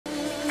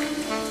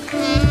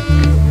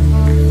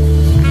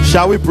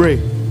Shall we pray?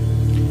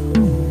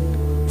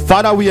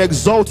 Father, we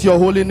exalt your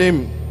holy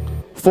name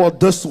for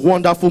this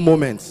wonderful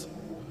moment.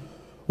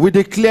 We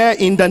declare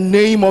in the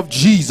name of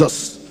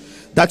Jesus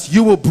that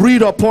you will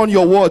breathe upon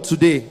your word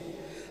today.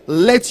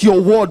 Let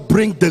your word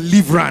bring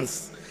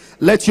deliverance.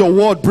 Let your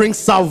word bring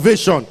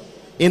salvation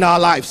in our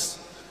lives.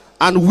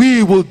 And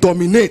we will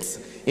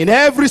dominate in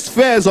every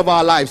spheres of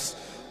our lives.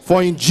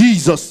 For in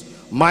Jesus'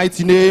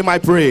 mighty name I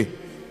pray.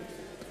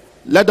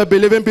 Let the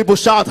believing people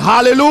shout,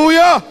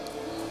 hallelujah!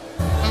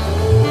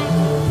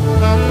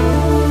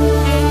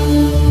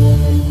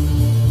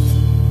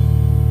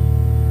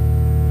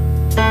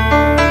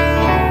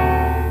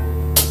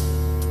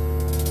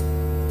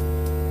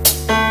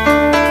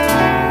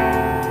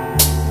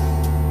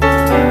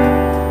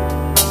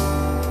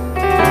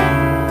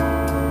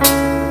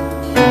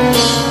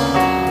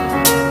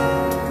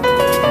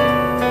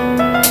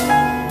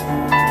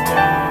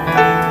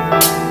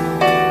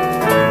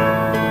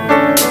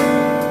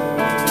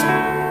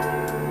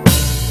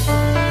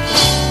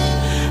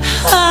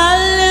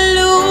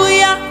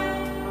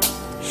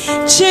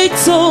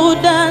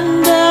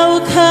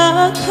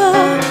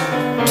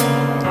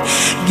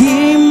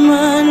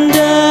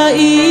 Gimanda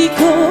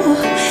iko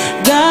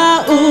ga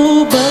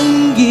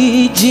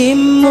ubangijimu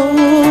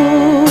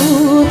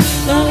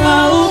ga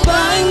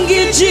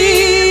ubangiji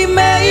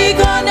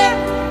meigone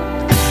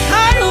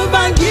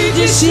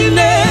ubangiji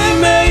shine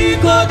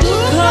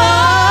meigoduka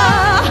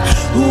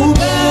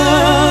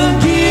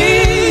ubangiji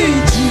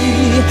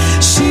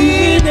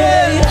shine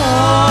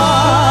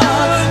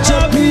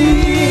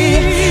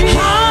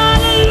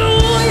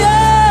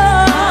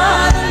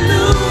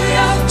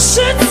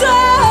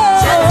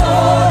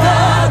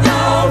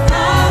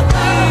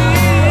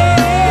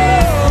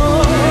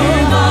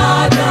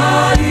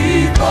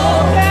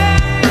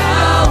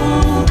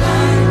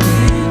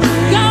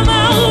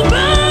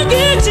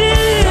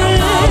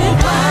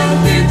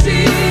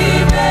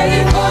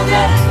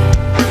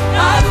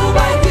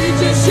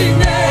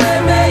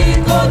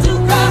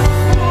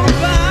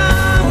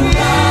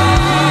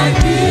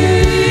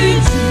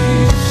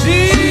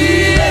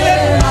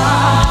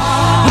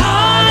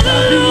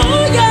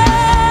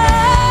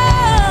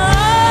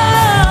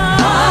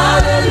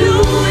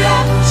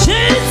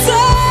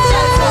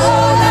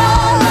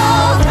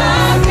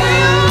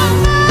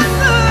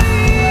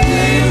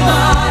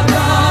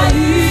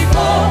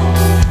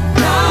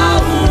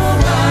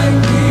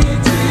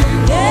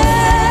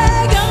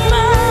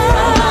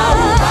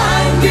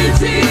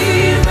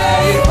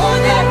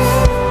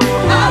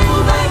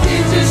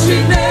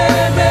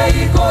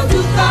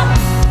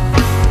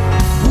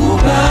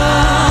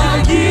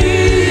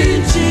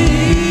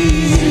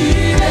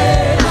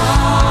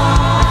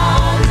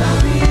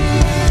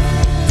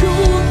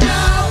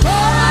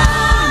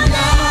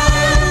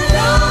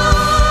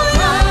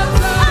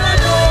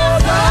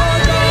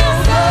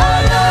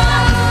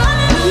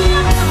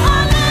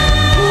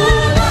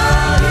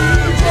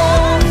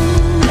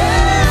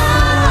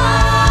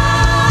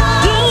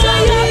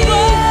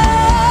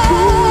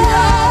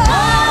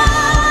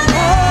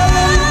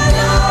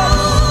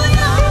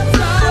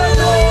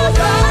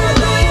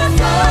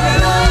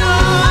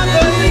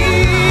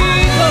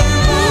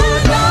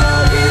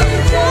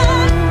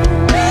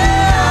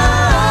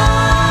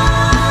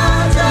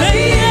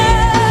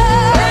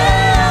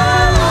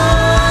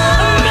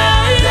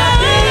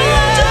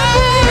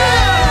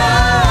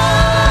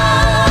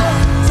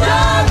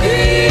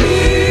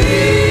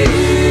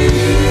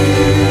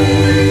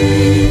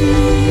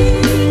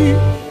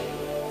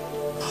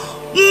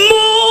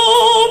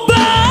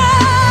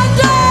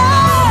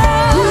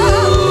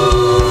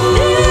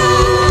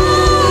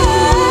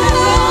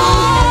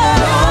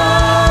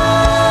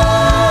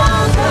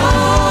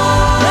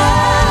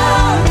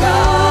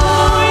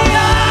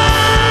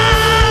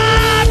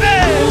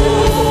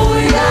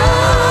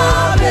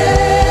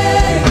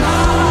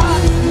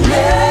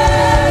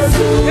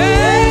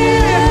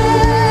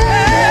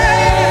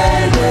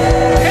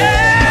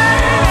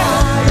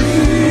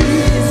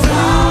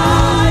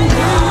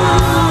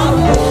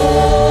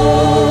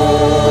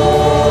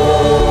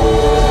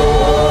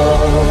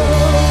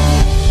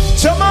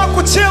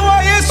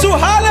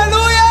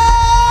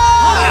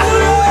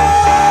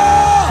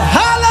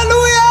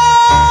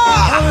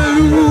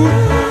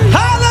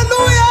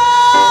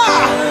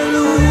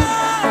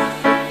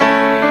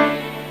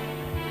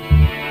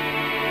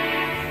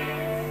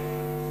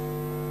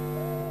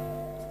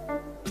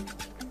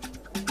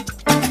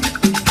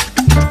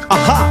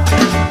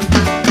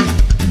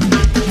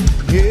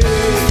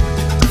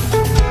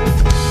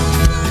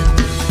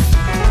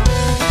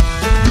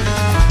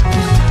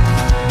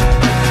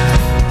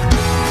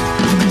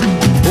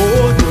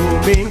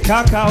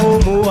Kakao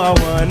mu I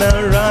wanna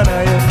run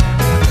ayo.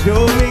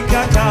 Show me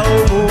kakao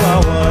mu I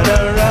wanna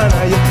run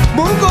ayo.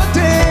 Mungo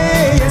de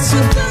Yesu,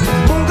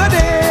 Mungo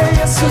de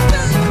Yesu,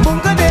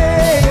 Mungo de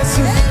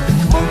Yesu,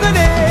 Mungo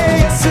de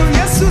Yesu,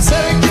 Yesu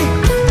sarki.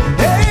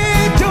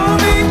 Hey, show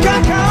me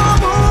kakao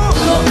mu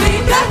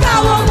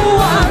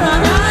I wanna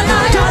run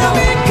ayo. Show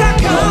me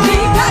kakao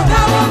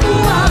mu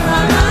I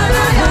wanna run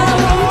ayo.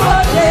 Mungo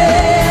de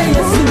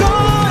Yesu,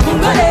 Mungo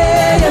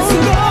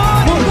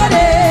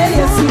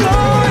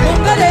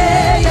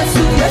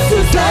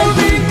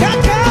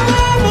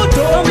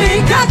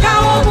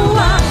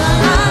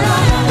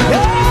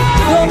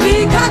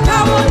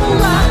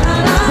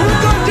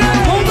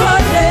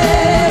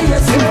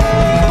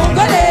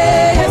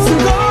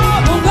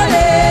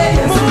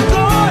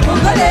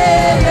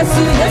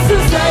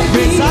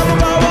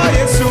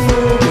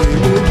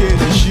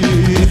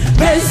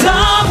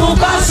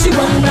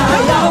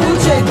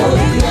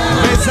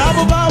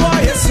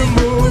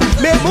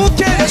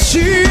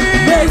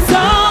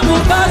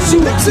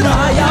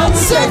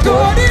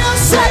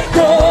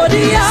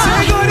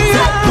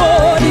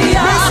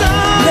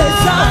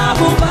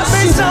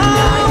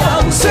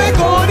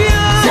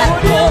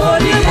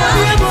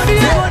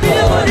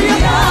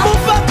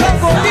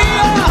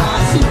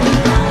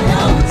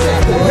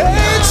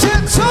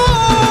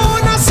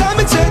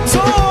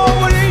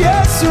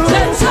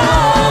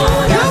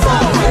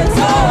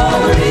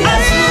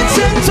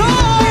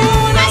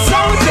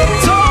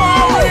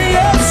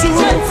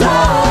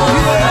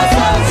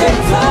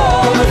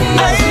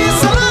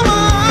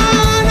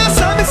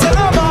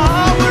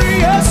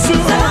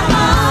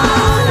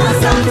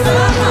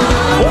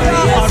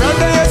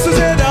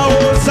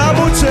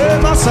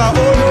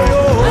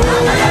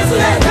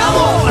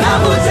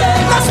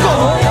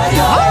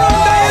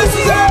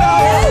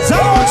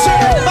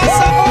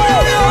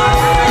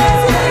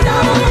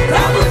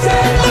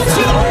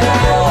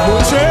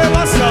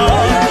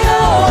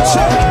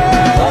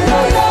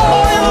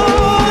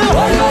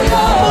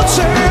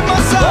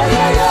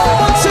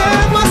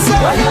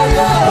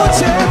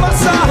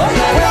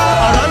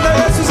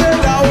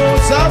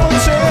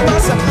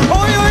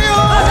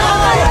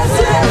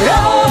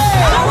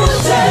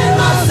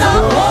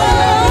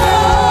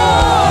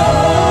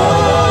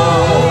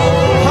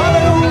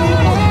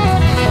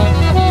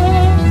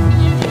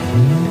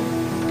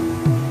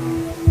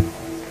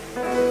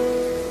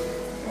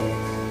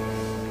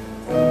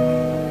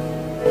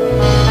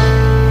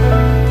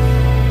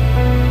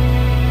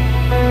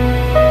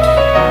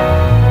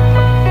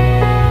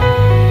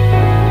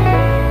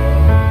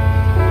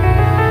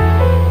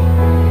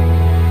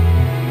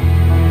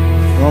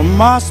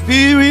my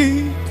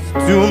spirit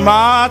to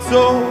my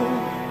soul,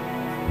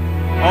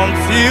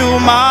 until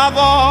my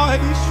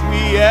voice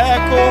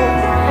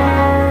re-echoes.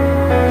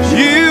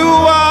 You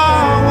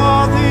are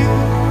worthy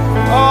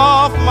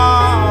of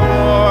my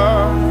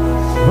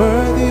worth,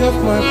 Worthy of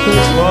my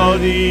praise.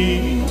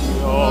 worthy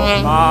of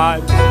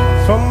my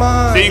From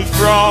my sing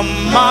from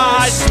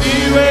my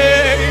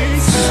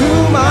spirit to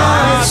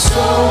my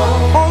soul,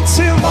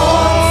 until my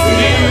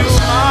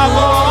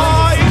voice.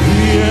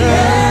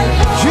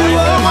 you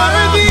are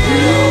worthy,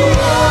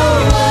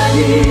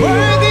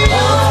 worthy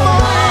of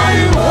my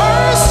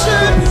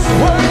worship,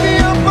 worthy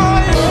of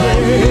my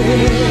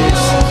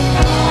praise.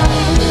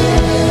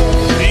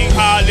 Sing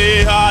halle,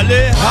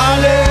 halle,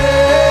 halle.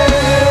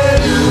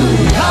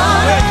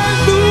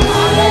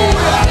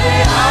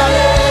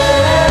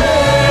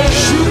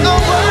 You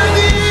are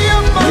worthy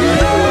of my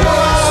praise,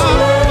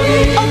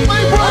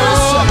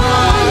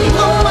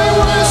 of my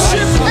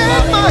worship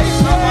and my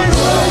praise.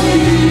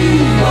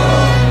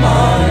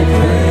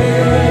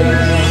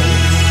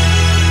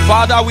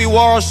 Father, we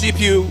worship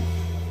you.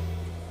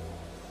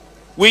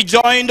 We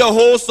join the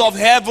host of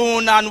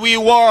heaven and we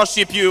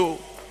worship you.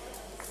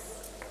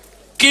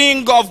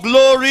 King of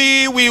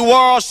glory, we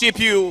worship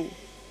you.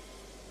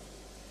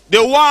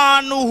 The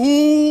one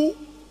who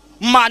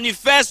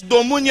manifests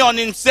dominion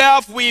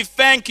himself, we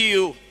thank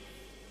you.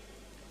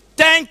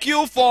 Thank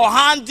you for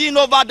handing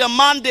over the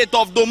mandate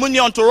of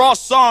dominion to us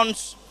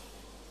sons.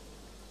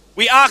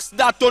 We ask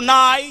that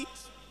tonight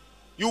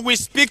you will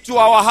speak to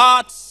our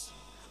hearts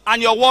and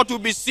your word will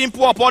be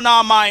simple upon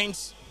our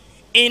minds.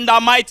 In the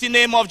mighty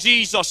name of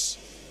Jesus.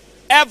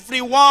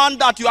 Everyone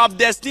that you have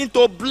destined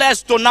to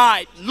bless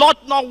tonight,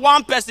 let not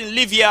one person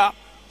live here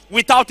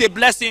without a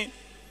blessing.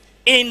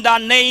 In the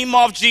name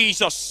of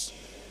Jesus.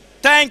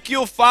 Thank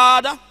you,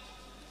 Father,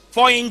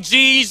 for in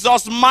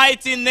Jesus'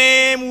 mighty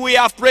name we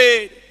have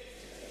prayed.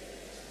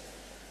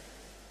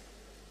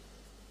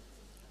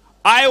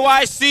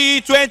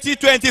 IYC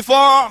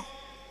 2024.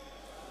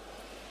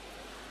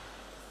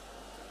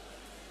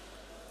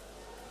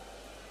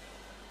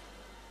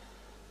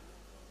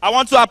 I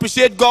want to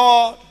appreciate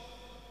God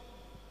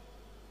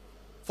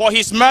for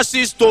his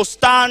mercies to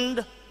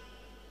stand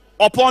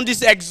upon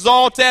this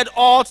exalted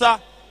altar.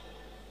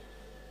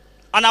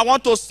 And I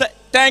want to say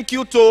thank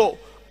you to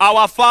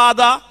our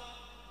father,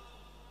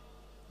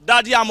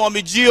 Daddy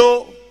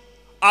Amomijio,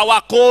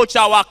 our coach,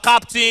 our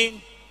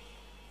captain,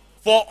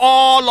 for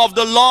all of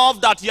the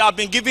love that you have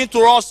been giving to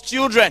us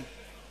children,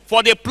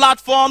 for the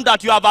platform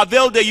that you have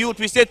availed the youth.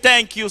 We say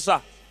thank you, sir.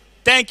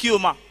 Thank you,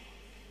 ma.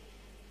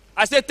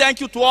 I say thank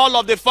you to all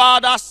of the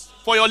fathers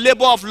for your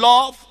labor of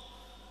love.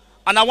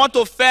 And I want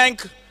to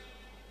thank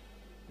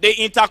the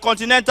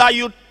Intercontinental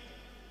Youth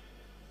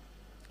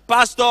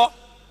Pastor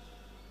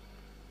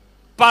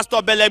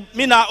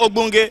Belemina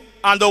Ogbunge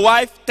and the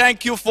wife.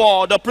 Thank you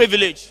for the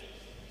privilege.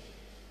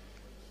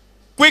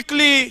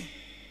 Quickly,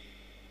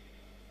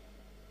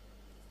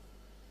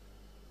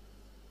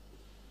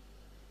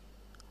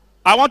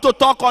 I want to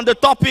talk on the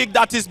topic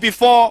that is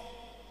before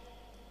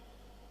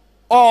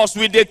us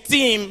with the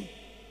theme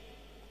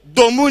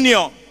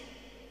dominion.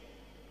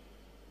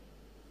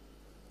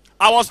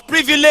 I was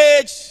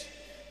privileged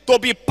to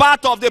be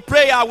part of the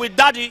prayer with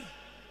Daddy,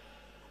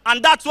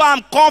 and that's why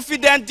I'm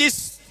confident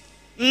this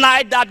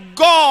night that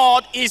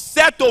God is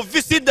set to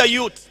visit the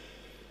youth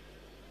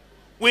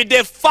with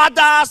the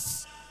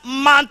father's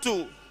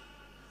mantle.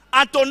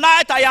 And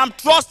tonight I am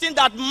trusting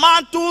that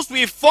mantles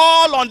will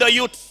fall on the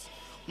youth.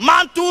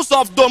 Mantles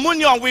of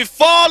dominion will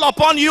fall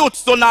upon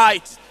youth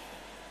tonight.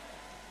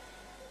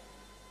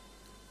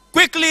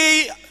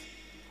 Quickly,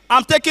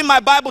 I'm taking my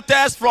Bible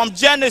text from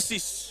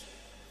Genesis.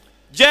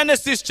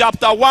 Genesis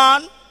chapter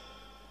 1,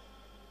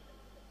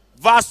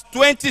 verse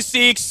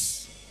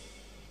 26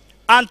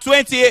 and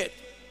 28.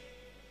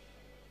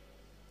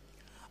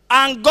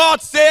 And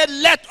God said,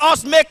 let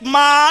us make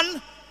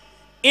man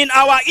in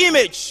our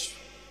image,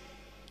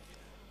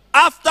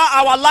 after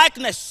our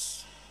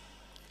likeness,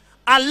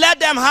 and let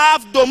them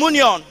have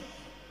dominion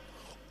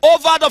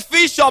over the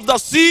fish of the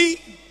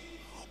sea,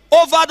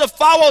 over the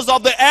fowls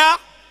of the air,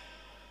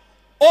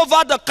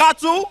 over the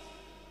cattle,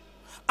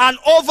 and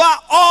over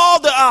all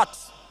the earth,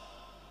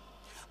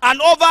 and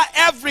over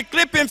every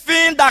creeping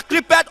thing that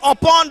creepeth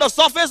upon the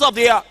surface of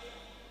the earth.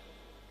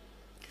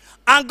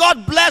 And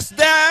God blessed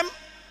them,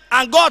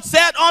 and God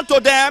said unto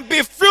them,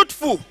 be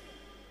fruitful,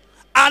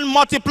 and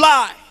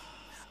multiply,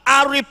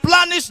 and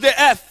replenish the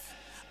earth,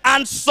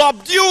 and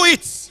subdue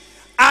it,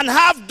 and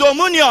have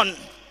dominion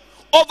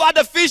over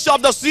the fish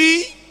of the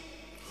sea,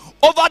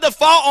 over the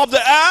fowl of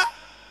the air,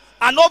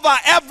 and over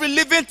every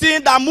living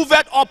thing that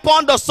moveth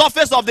upon the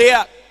surface of the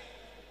earth.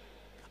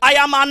 I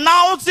am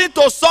announcing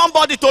to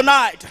somebody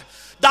tonight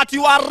that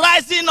you are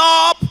rising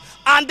up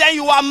and then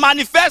you are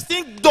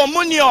manifesting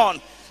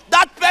dominion.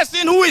 That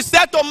person who is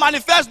set to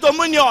manifest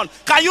dominion,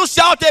 can you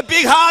shout a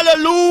big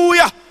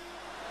hallelujah?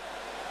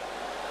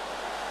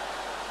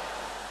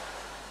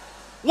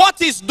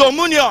 What is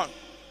dominion?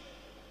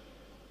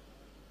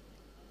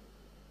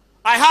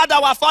 I heard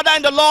our Father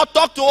in the Lord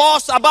talk to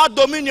us about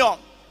dominion.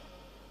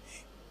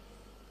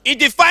 He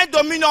defined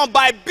dominion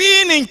by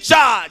being in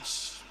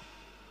charge,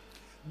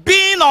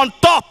 being on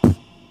top.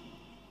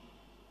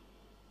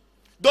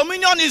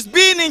 Dominion is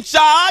being in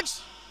charge,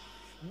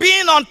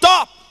 being on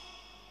top.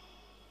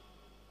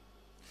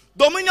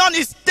 Dominion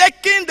is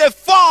taking the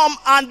form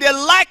and the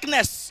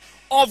likeness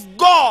of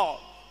God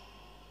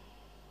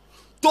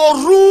to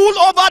rule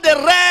over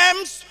the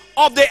realms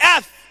of the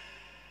earth.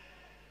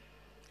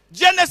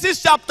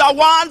 Genesis chapter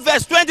 1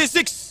 verse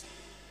 26.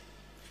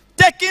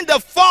 Taking the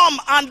form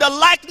and the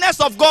likeness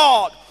of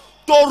God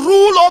to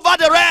rule over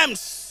the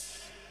realms.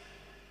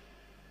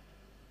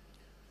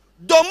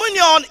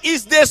 Dominion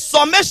is the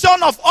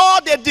summation of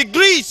all the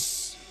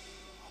degrees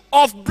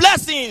of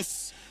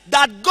blessings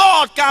that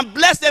God can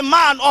bless a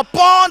man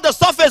upon the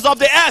surface of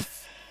the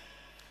earth.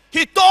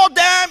 He told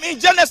them in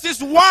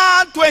Genesis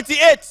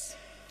 1:28,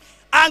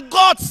 and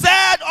God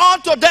said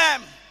unto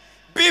them,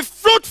 be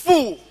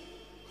fruitful,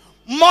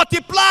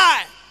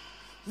 multiply,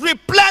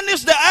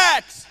 replenish the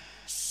earth,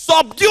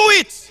 subdue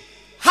it,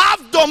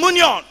 have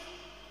dominion.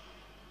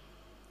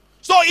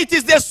 So it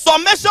is the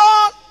summation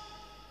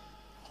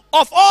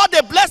of all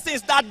the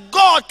blessings that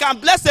God can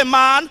bless a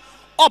man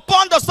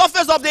upon the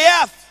surface of the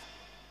earth.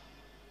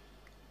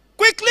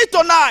 Quickly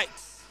tonight,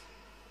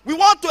 we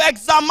want to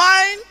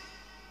examine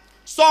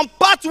some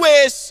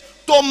pathways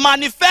to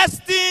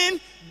manifesting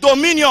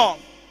dominion.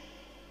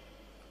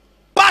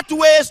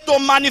 Pathways to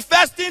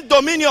manifesting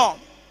dominion.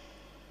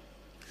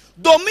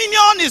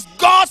 Dominion is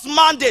God's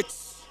mandate.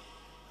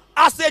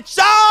 As a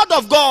child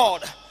of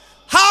God,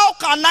 how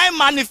can I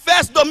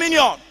manifest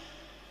dominion?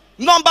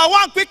 Number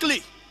one,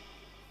 quickly,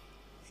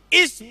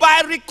 is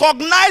by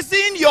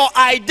recognizing your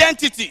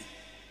identity.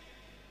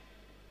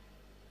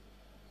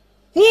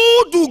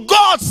 Who do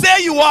God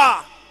say you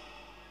are?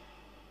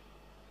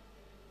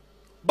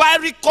 By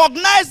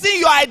recognizing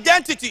your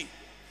identity.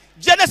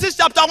 Genesis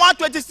chapter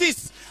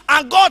 1:26.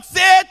 And God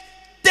said,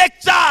 take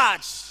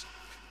charge,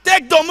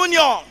 take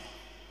dominion.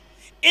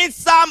 In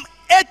Psalm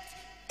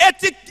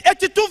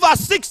 82 verse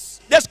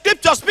 6, the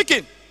scripture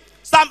speaking.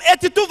 Psalm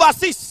 82 verse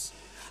 6.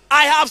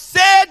 I have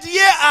said,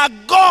 ye are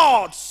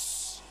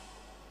gods,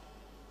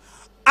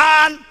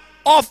 and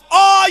of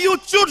all you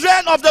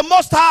children of the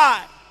Most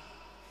High,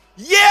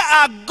 ye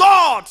are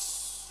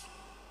gods.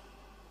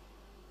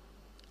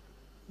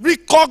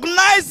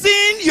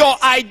 Recognizing your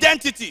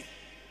identity.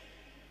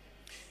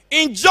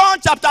 In John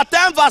chapter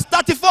 10 verse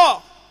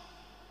 34,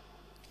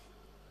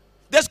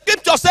 the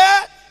scripture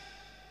said,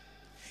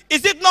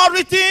 is it not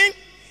written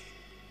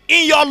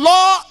in your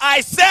law,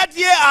 I said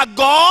ye are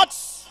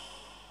gods?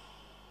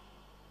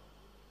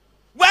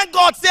 When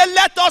God said,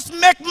 let us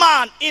make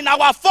man in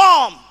our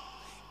form,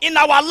 in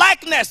our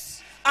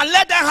likeness, and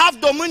let them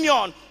have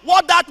dominion,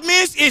 what that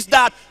means is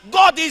that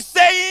God is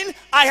saying,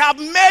 I have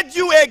made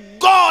you a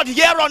God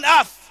here on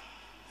earth.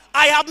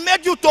 I have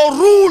made you to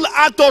rule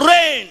and to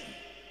reign.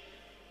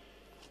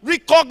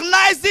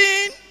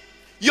 Recognizing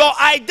your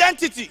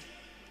identity.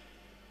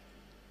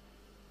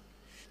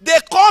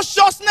 The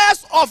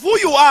consciousness of who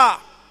you are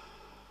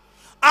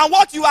and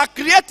what you are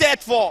created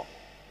for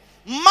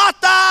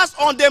matters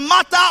on the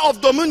matter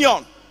of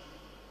dominion.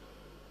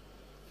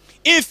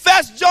 In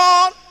 1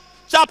 John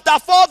chapter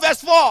 4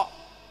 verse 4,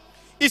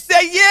 it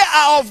says, ye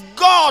are of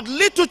God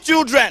little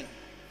children,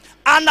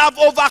 and have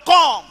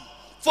overcome,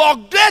 for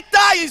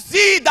greater is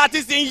he that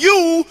is in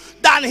you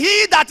than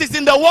he that is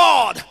in the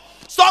world.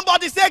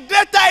 Somebody say,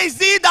 greater is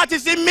he that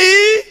is in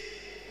me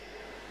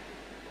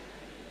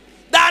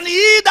than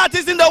he that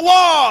is in the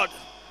world.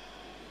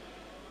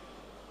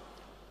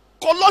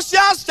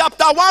 Colossians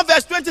chapter 1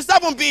 verse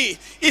 27b,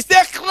 it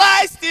says,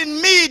 Christ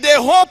in me,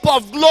 the hope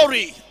of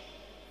glory.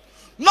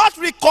 Not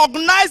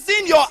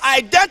recognizing your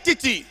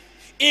identity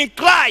in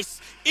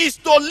Christ is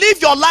to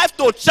live your life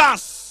to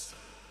chance,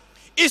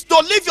 is to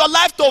live your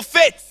life to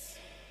faith.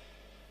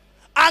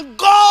 And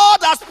God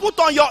has put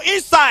on your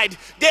inside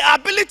the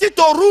ability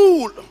to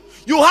rule.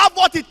 You have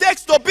what it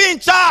takes to be in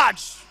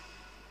charge.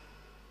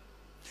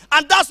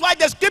 And that's why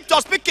the scripture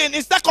speaking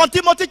in 2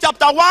 Timothy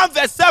chapter 1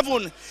 verse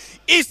 7,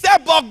 it said,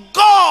 but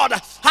God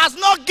has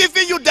not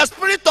given you the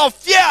spirit of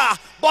fear,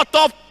 but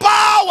of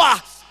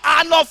power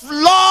and of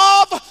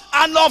love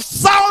and of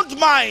sound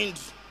mind.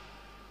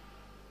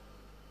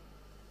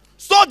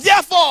 So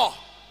therefore,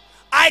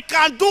 I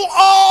can do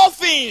all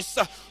things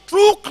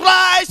through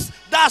Christ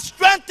that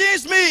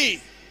strengthens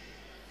me.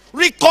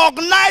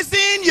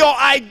 Recognizing your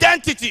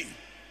identity.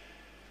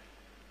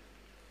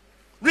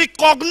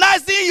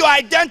 Recognizing your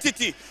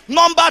identity.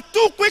 Number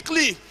two,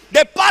 quickly,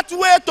 the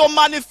pathway to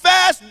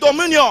manifest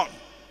dominion.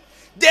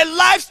 The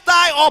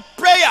lifestyle of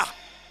prayer.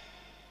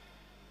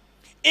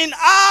 In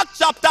Acts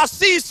chapter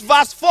 6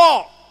 verse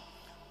 4.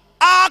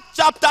 Acts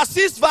chapter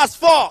 6 verse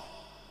 4.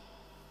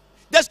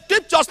 The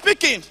scripture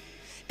speaking,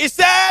 it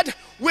said,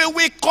 we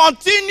will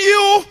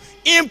continue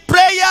in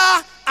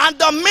prayer and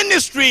the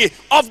ministry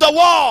of the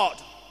word.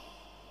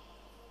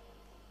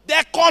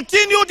 They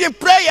continued in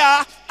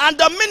prayer and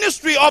the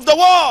ministry of the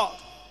word.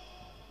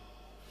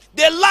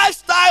 The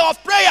lifestyle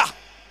of prayer.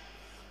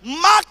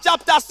 Mark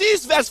chapter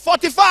 6 verse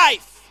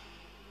 45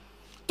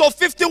 to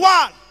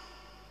 51.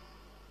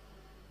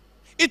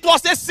 It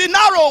was a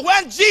scenario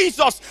when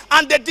Jesus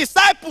and the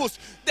disciples,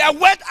 they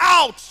went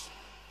out.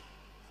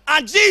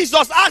 And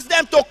Jesus asked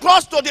them to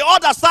cross to the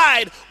other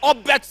side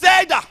of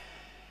Bethsaida.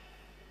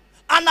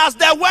 And as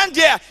they went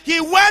there,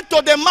 he went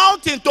to the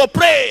mountain to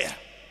pray.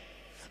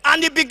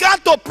 And he began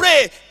to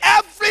pray.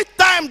 Every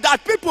time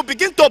that people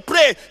begin to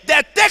pray,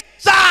 they take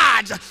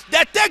charge,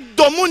 they take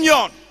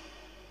dominion.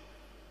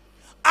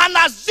 And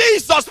as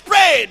Jesus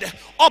prayed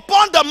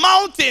upon the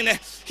mountain,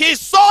 he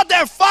saw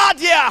them far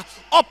there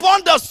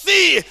upon the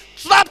sea,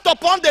 trapped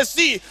upon the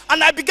sea.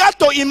 And I began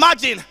to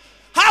imagine,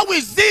 how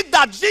is it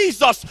that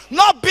Jesus,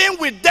 not being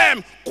with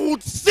them,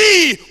 could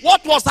see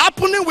what was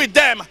happening with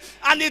them?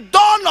 And it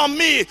dawned on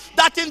me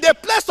that in the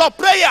place of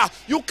prayer,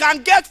 you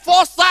can get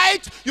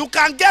foresight, you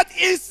can get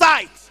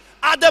insight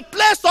at the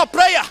place of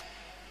prayer.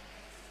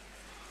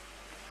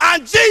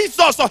 And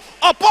Jesus,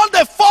 upon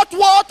the fourth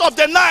watch of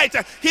the night,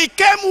 he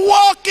came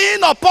walking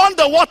upon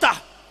the water.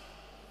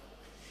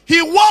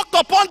 He walked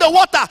upon the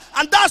water,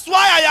 and that's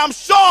why I am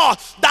sure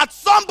that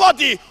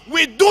somebody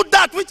will do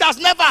that which has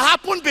never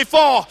happened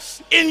before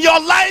in your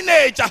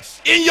lineage,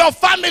 in your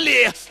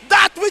family.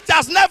 That which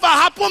has never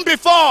happened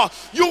before,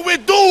 you will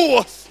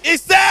do. He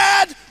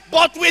said,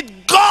 but with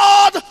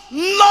God,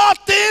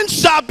 nothing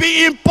shall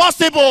be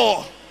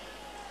impossible.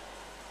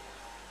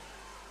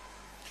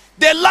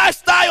 The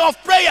lifestyle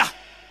of prayer.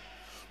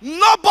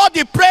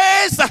 Nobody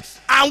prays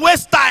and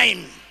wastes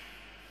time.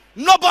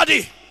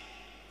 Nobody.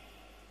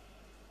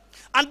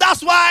 And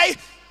that's why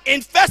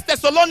in 1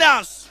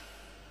 Thessalonians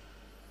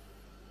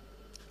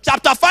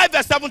chapter 5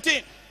 verse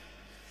 17,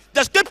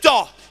 the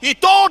scripture, he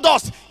told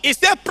us, he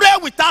said, pray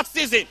without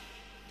ceasing.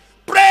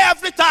 Pray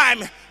every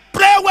time.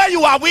 Pray when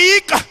you are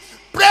weak.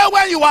 Pray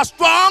when you are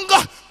strong.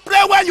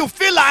 Pray when you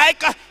feel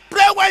like.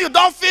 Pray when you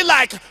don't feel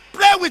like.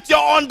 Pray with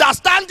your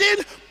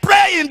understanding.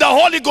 Pray in the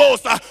Holy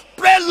Ghost.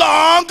 Pray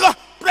long.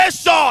 Pray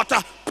short.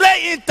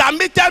 Pray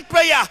intermittent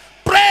prayer.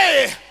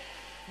 Pray.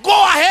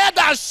 Go ahead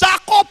and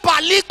shako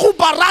paliku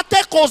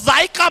barate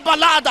kozaika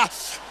balada.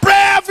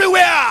 Pray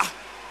everywhere.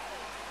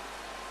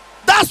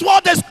 That's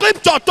what the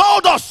scripture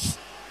told us.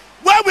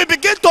 When we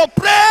begin to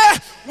pray,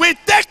 we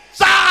take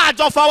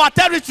charge of our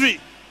territory.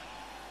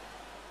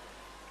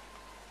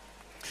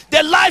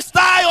 The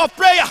lifestyle of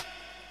prayer.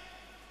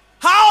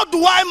 How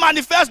do I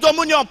manifest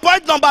dominion?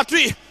 Point number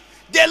 3.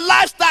 The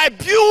lifestyle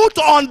built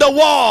on the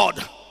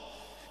word.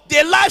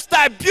 The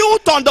lifestyle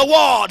built on the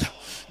word.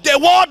 The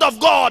word of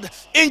God.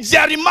 In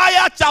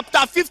Jeremiah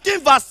chapter 15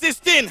 verse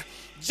 16.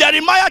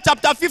 Jeremiah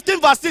chapter 15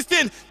 verse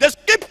 16. The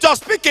scripture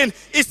speaking.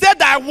 It said,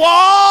 thy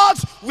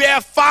words were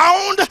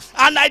found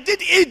and I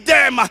did eat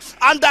them.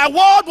 And thy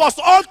word was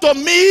unto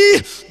me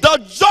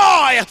the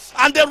joy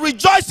and the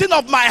rejoicing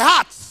of my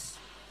heart.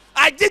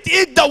 I did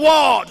eat the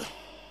word.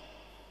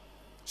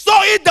 So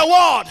eat the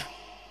word.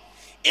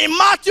 In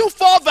Matthew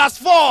 4 verse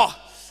 4.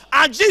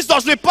 And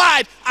Jesus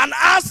replied and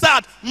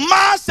answered,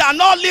 man shall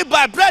not live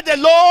by bread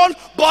alone,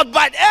 but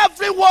by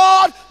every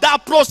word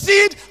that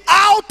proceeds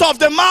out of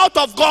the mouth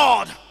of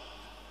God.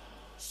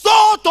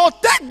 So to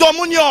take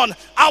dominion,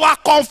 our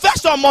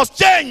confession must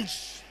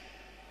change.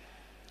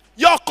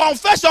 Your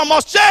confession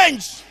must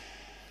change.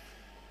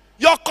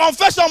 Your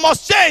confession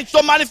must change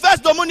to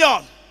manifest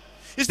dominion.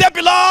 He said,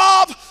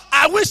 beloved,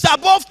 I wish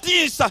above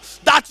things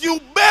that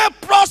you may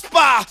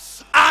prosper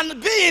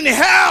and be in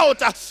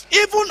health,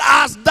 even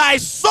as thy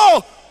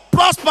soul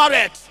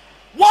prospereth.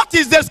 What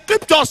is the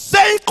scripture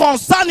saying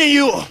concerning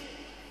you?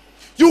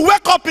 You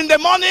wake up in the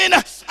morning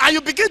and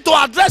you begin to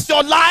address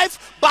your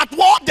life, but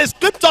what the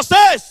scripture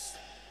says.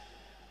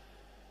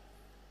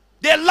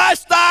 The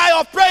lifestyle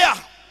of prayer.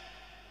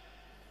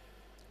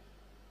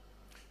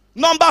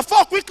 Number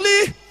 4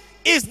 quickly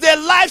is the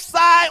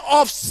lifestyle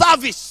of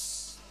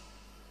service.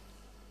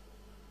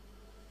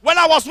 When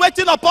I was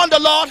waiting upon the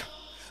Lord,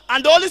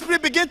 and the Holy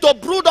Spirit began to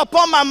brood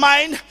upon my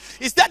mind,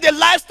 he said the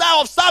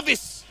lifestyle of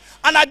service.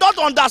 And I don't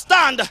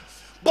understand,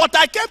 but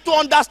I came to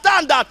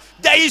understand that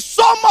there is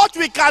so much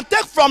we can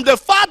take from the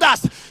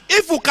fathers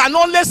if we can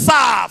only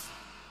serve.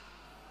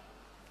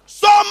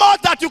 So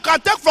much that you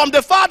can take from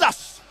the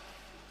fathers.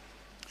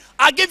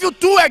 I'll give you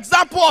 2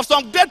 examples of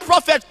some great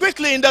prophets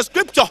quickly in the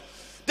scripture.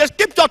 The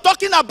scripture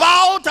talking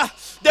about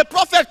the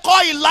prophet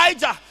called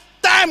Elijah.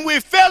 Time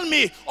will fail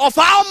me of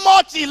how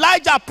much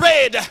Elijah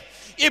prayed.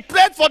 He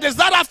prayed for the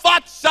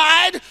Zarephath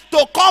child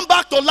to come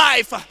back to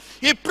life.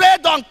 He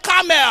prayed on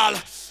Carmel.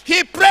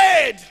 He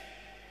prayed.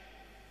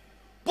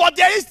 But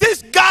there is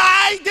this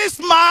guy, this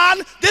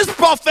man, this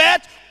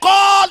prophet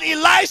called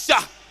Elisha.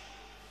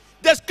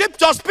 The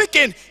scripture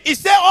speaking, he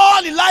said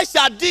all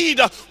Elisha did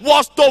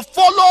was to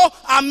follow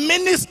and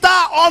minister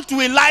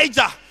unto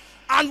Elijah.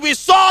 And we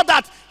saw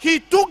that he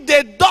took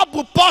the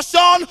double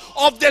portion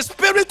of the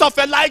spirit of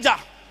Elijah.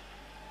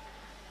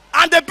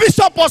 And the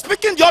bishop was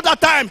speaking the other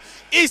time.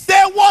 He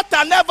said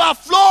water never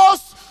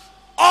flows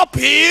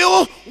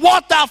uphill,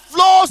 water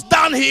flows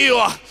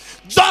downhill.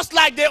 Just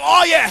like the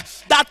oil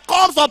that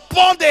comes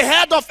upon the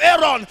head of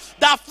Aaron,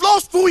 that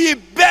flows through his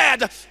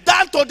beard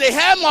down to the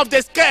hem of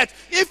the skirt.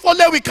 If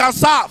only we can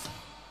serve.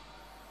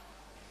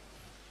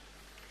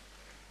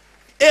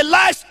 a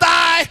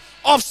lifestyle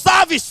of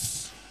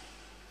service.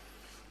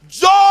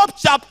 Job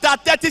chapter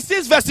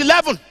 36 verse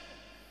 11.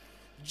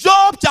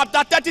 Job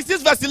chapter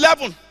 36 verse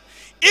 11.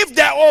 If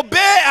they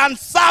obey and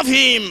serve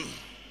him,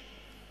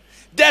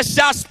 they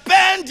shall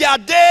spend their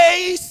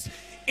days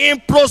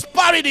in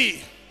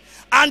prosperity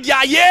and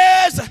their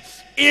years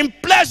in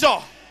pleasure.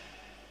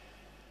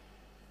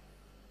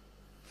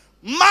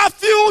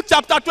 Matthew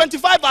chapter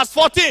 25 verse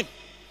 14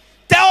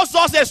 tells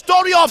us a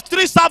story of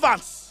 3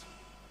 servants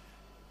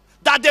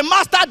that the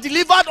master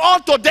delivered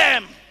unto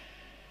them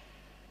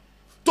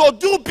to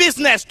do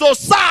business, to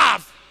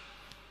serve.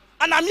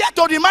 And I'm here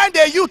to remind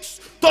the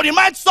youth, to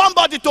remind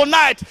somebody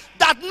tonight,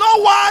 that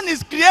no one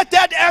is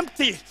created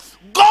empty.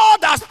 God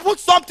has put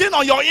something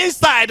on your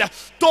inside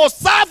to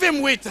serve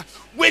him with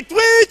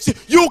which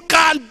you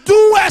can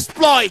do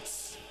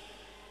exploits.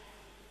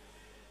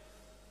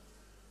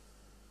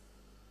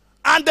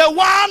 And the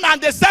one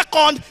and the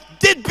second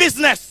did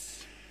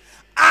business.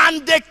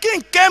 And the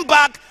king came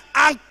back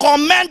and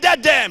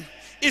commended them.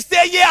 He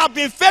said, ye have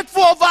been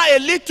faithful over a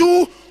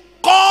little,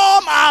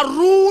 come and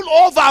rule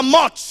over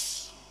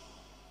much.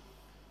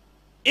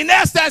 In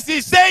essence,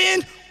 he's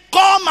saying,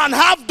 come and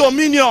have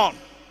dominion.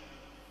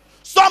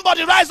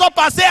 Somebody rise up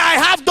and say, I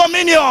have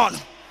dominion.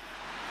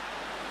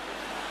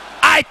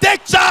 I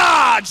take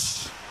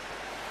charge.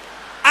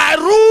 I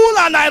rule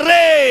and I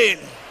reign.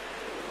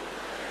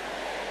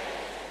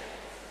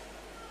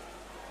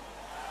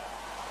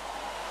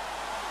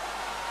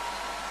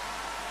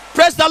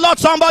 Praise the Lord,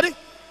 somebody.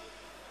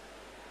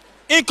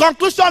 In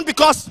conclusion,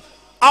 because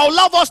I would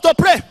love us to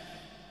pray.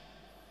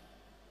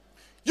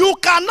 You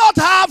cannot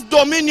have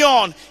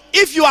dominion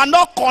if you are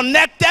not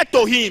connected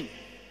to him.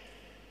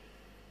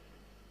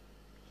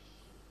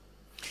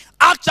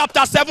 Acts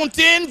chapter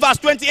 17 verse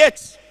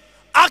 28.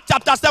 Acts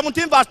chapter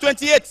 17 verse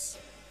 28.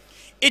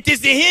 It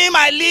is in him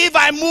I live,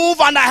 I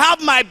move, and I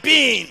have my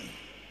being.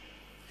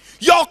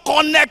 Your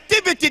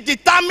connectivity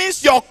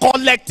determines your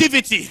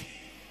collectivity.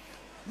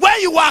 When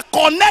you are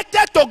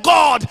connected to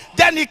God,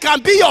 then he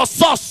can be your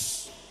source.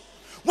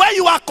 When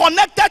you are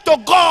connected to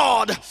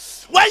God,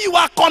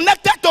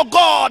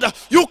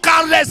 you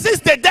can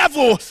resist the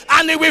devil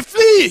and he will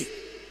flee.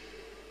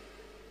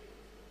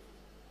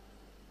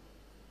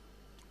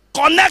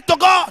 Connect to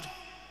God.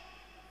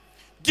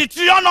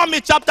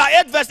 Deuteronomy chapter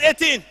 8 verse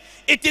 18.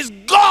 It is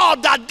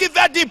God that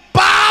giveth the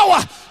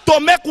power to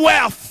make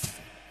wealth.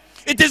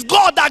 It is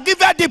God that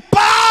giveth the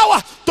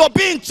power to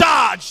be in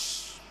charge.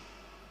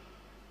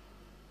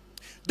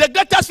 The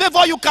greatest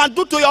favor you can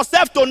do to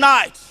yourself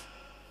tonight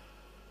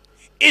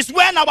is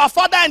when our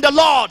Father in the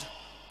Lord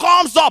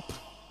comes up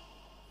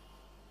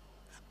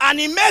and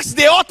he makes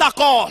the altar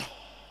call.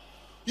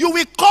 You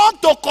will come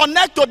to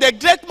connect to the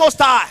great Most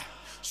High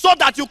so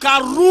that you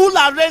can rule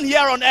and reign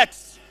here on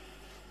earth.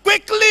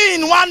 Quickly,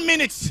 in 1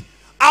 minute,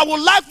 I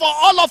would like for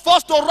all of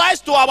us to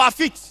rise to our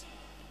feet.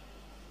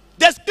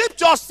 The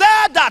scripture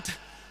said that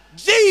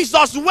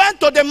Jesus went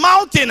to the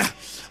mountain,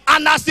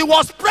 and as he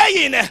was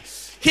praying,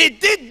 he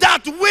did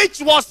that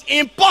which was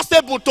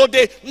impossible to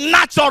the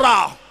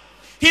natural.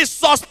 He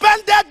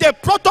suspended the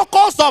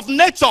protocols of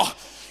nature.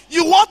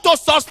 You want to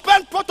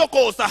suspend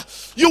protocols.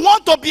 You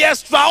want to be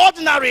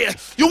extraordinary.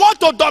 You want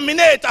to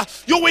dominate.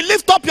 You will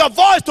lift up your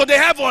voice to the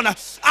heaven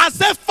and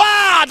say,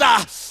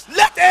 Father,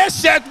 let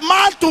ancient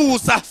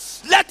mantles,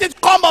 let it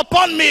come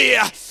upon me.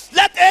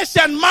 Let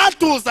ancient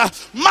mantles,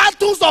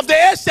 mantles of the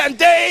ancient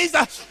days,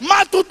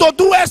 mantle to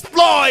do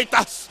exploit.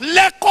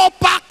 Leko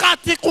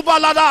pakati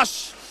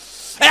kubaladash.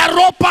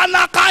 Eropa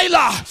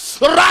nakaila.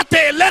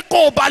 Rate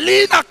leko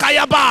balina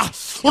kayaba.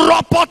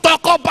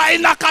 Ropotoko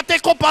baina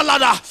kateko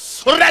palada.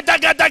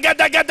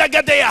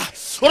 Redegedegedegedegedea.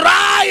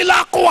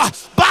 Raila kwa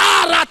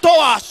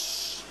baratoas.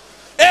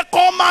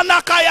 Eko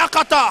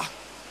manakayakata.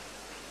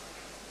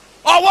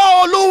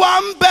 Ọwọ́ Olúwa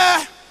ń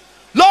bẹ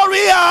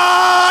lórí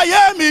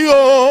ayé mi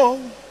o.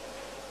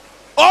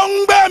 Ó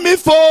ń gbé mi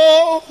fò.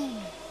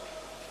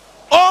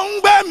 Ó ń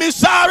gbé mi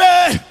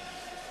sáré.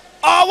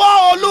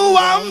 Ọwọ́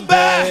Olúwa ń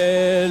bẹ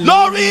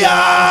lórí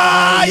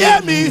ayé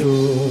mi.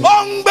 Ó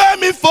ń gbé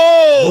mi fò.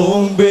 Ó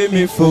ń gbé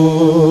mi fò.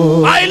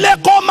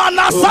 Àìlẹ́kọ̀ọ́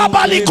mana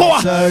sábàlíkọ̀.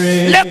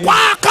 Lẹ́kọ̀ọ́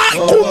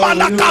akáàkú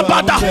mana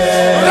kábàdà.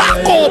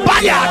 Rákò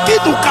báyà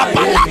kídù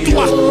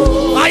kábàlátùwà.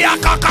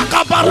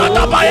 Ayakaka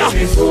baradabaya.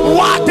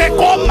 Wate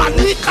ko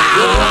manika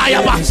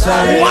ayaba.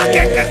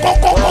 Wake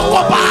koko koko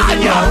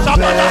baya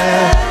sabada.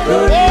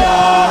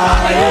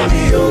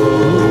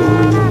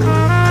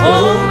 Oh,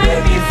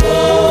 baby, oh,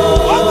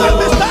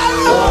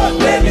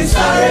 baby,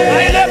 sorry.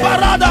 Ele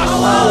barada.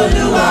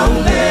 Olúwa ń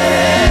bẹ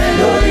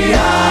lórí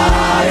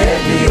ayé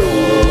mi o.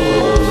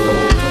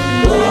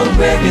 Ó ń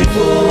gbé mi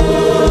fò,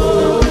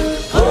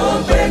 ó ń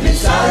gbé mi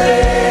sáré.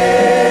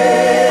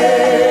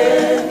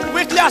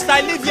 Quickly as I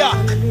leave here,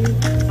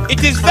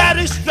 it is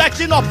very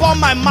stretching upon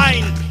my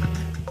mind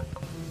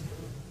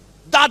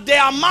that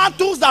there are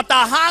mantles that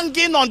are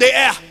hanging on the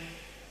air,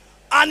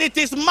 and it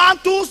is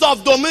mantles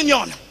of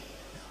dominion,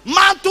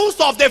 mantles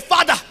of the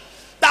Father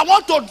that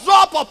want to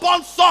drop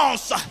upon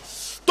sons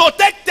to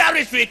take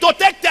territory,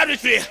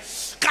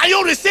 Can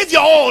you receive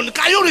your own?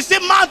 Can you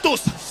receive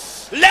mantles?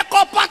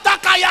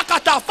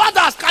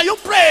 Fathers, can you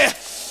pray?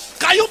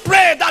 Can you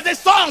pray that the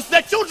sons,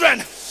 the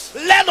children,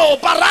 Leno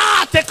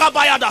Barate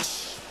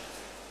Kabayadas,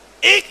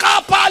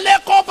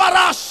 Ikapaleko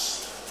Baras.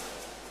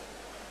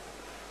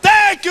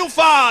 Thank you,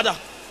 Father.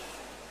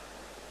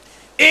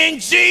 In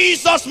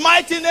Jesus'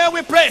 mighty name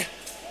we pray.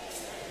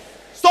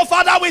 So,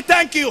 Father, we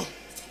thank you.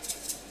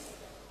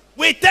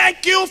 We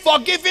thank you for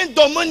giving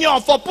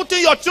dominion, for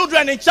putting your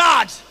children in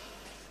charge.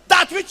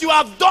 That which you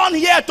have done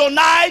here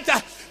tonight,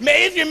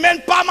 may it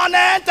remain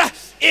permanent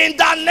in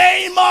the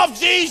name of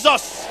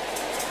Jesus.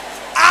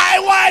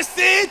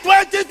 IYC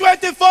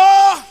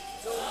 2024.